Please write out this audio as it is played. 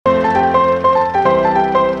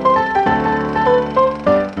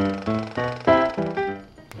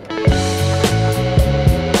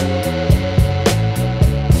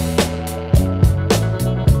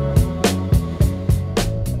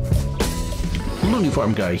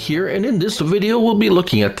Farm Guy here, and in this video we'll be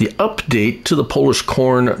looking at the update to the Polish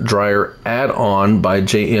corn dryer add-on by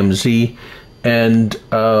JMZ and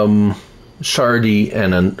ShaRRDY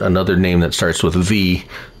and another name that starts with V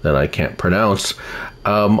that I can't pronounce.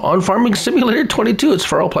 On Farming Simulator 22, it's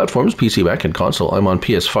for all platforms, PC, Mac, and console. I'm on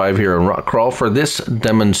PS5 here in Rock Crawl for this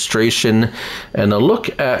demonstration and a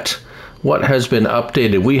look at what has been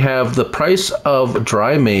updated. We have the price of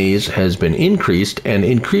dry maize has been increased and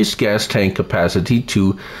increased gas tank capacity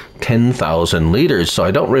to 10,000 liters. So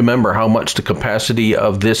I don't remember how much the capacity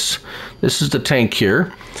of this is the tank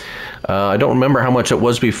here. I don't remember how much it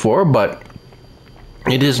was before, but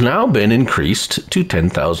it has now been increased to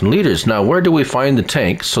 10,000 liters. Now, where do we find the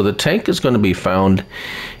tank? So the tank is going to be found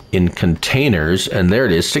in containers, and there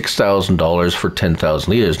it is, $6,000 for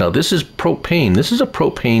 10,000 liters. Now this is propane. This is a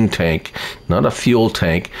propane tank, not a fuel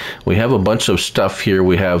tank. We have a bunch of stuff here.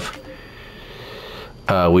 We have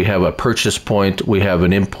a purchase point. We have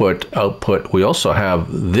an input, output. We also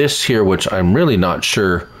have this here, which I'm really not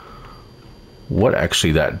sure what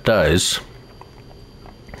actually that does,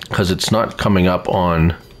 because it's not coming up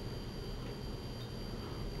on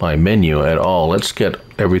my menu at all. Let's get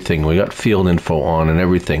everything. We got field info on and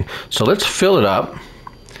everything. So let's fill it up.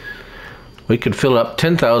 We could fill up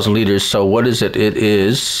 10,000 liters. So what is it? It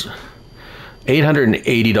is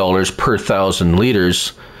 $880 per 1,000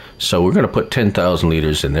 liters. So we're going to put 10,000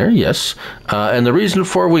 liters in there. Yes. And the reason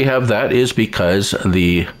for we have that is because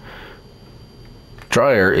the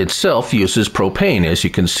dryer itself uses propane. As you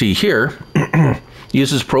can see here,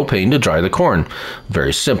 uses propane to dry the corn.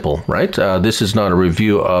 Very simple, right? This is not a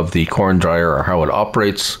review of the corn dryer or how it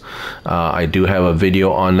operates. I do have a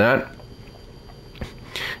video on that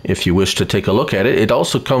if you wish to take a look at it. It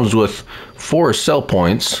also comes with 4 sell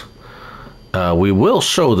points. We will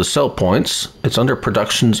show the sell points. It's under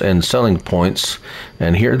productions and selling points,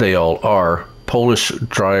 and here they all are. Polish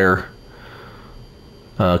dryer,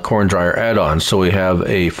 corn dryer add-on. So we have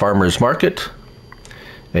a farmer's market,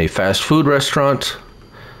 a fast food restaurant,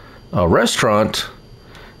 a restaurant,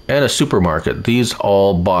 and a supermarket. These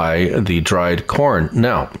all buy the dried corn.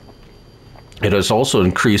 Now, it has also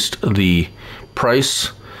increased the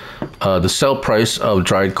price, the sell price of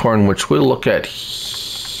dried corn, which we'll look at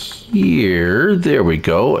here. There we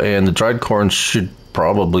go. And the dried corn should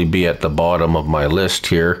probably be at the bottom of my list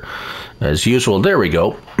here, as usual. There we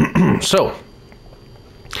go. So,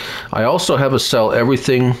 I also have a sell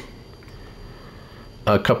everything,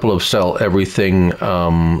 a couple of sell everything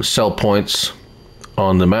sell points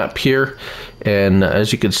on the map here, and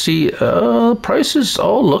as you can see, prices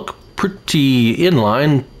all look pretty in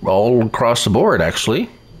line all across the board actually.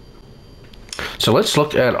 So let's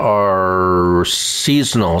look at our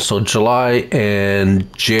seasonal. So July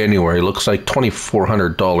and January looks like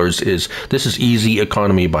 $2,400 is, this is easy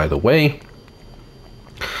economy by the way.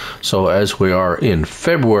 So as we are in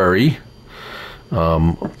February,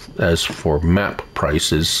 as for map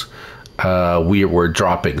prices, we were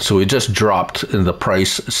dropping. So we just dropped in the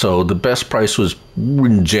price. So the best price was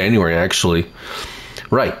in January, actually.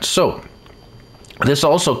 Right. So this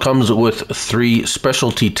also comes with 3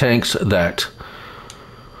 specialty tanks that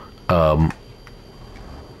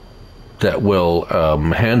will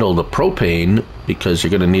handle the propane, because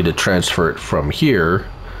you're going to need to transfer it from here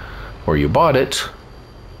where you bought it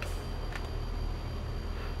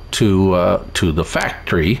to the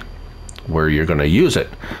factory where you're going to use it.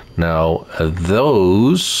 Now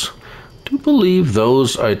those, I do believe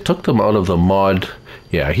those, I took them out of the mod.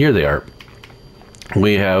 Yeah, here they are.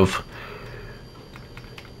 We have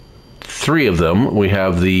 3 of them. We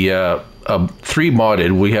have the 3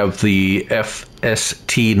 modded. We have the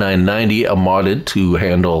FS22 modded to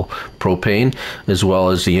handle propane, as well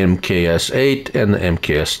as the MKS8 and the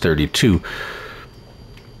MKS32.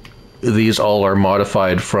 These all are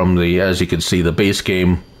modified from the, as you can see, the base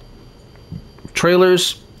game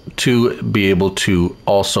trailers to be able to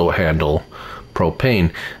also handle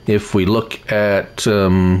propane. If we look at,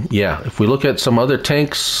 if we look at some other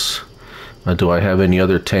tanks, do I have any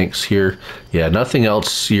other tanks here? Yeah, nothing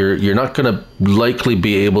else. You're not going to likely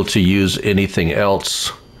be able to use anything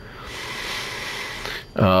else.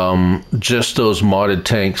 Just those modded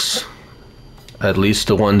tanks, at least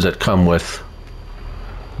the ones that come with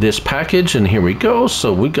this package, and here we go.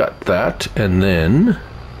 So we got that, and then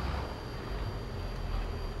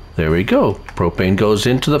there we go. Propane goes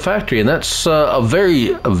into the factory, and that's a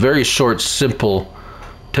very short, simple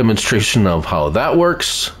demonstration of how that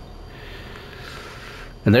works.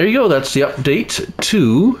 And there you go. That's the update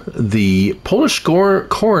to the Polish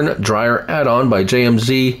corn dryer add-on by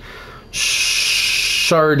JMZ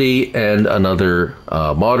ShaRRDY and another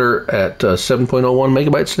modder at 7.01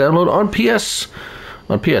 megabytes to download on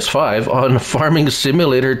PS5 on Farming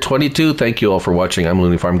Simulator 22. Thank you all for watching. I'm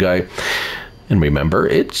Looney Farm Guy. And remember,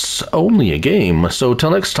 it's only a game. So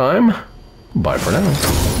till next time, bye for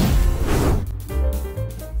now.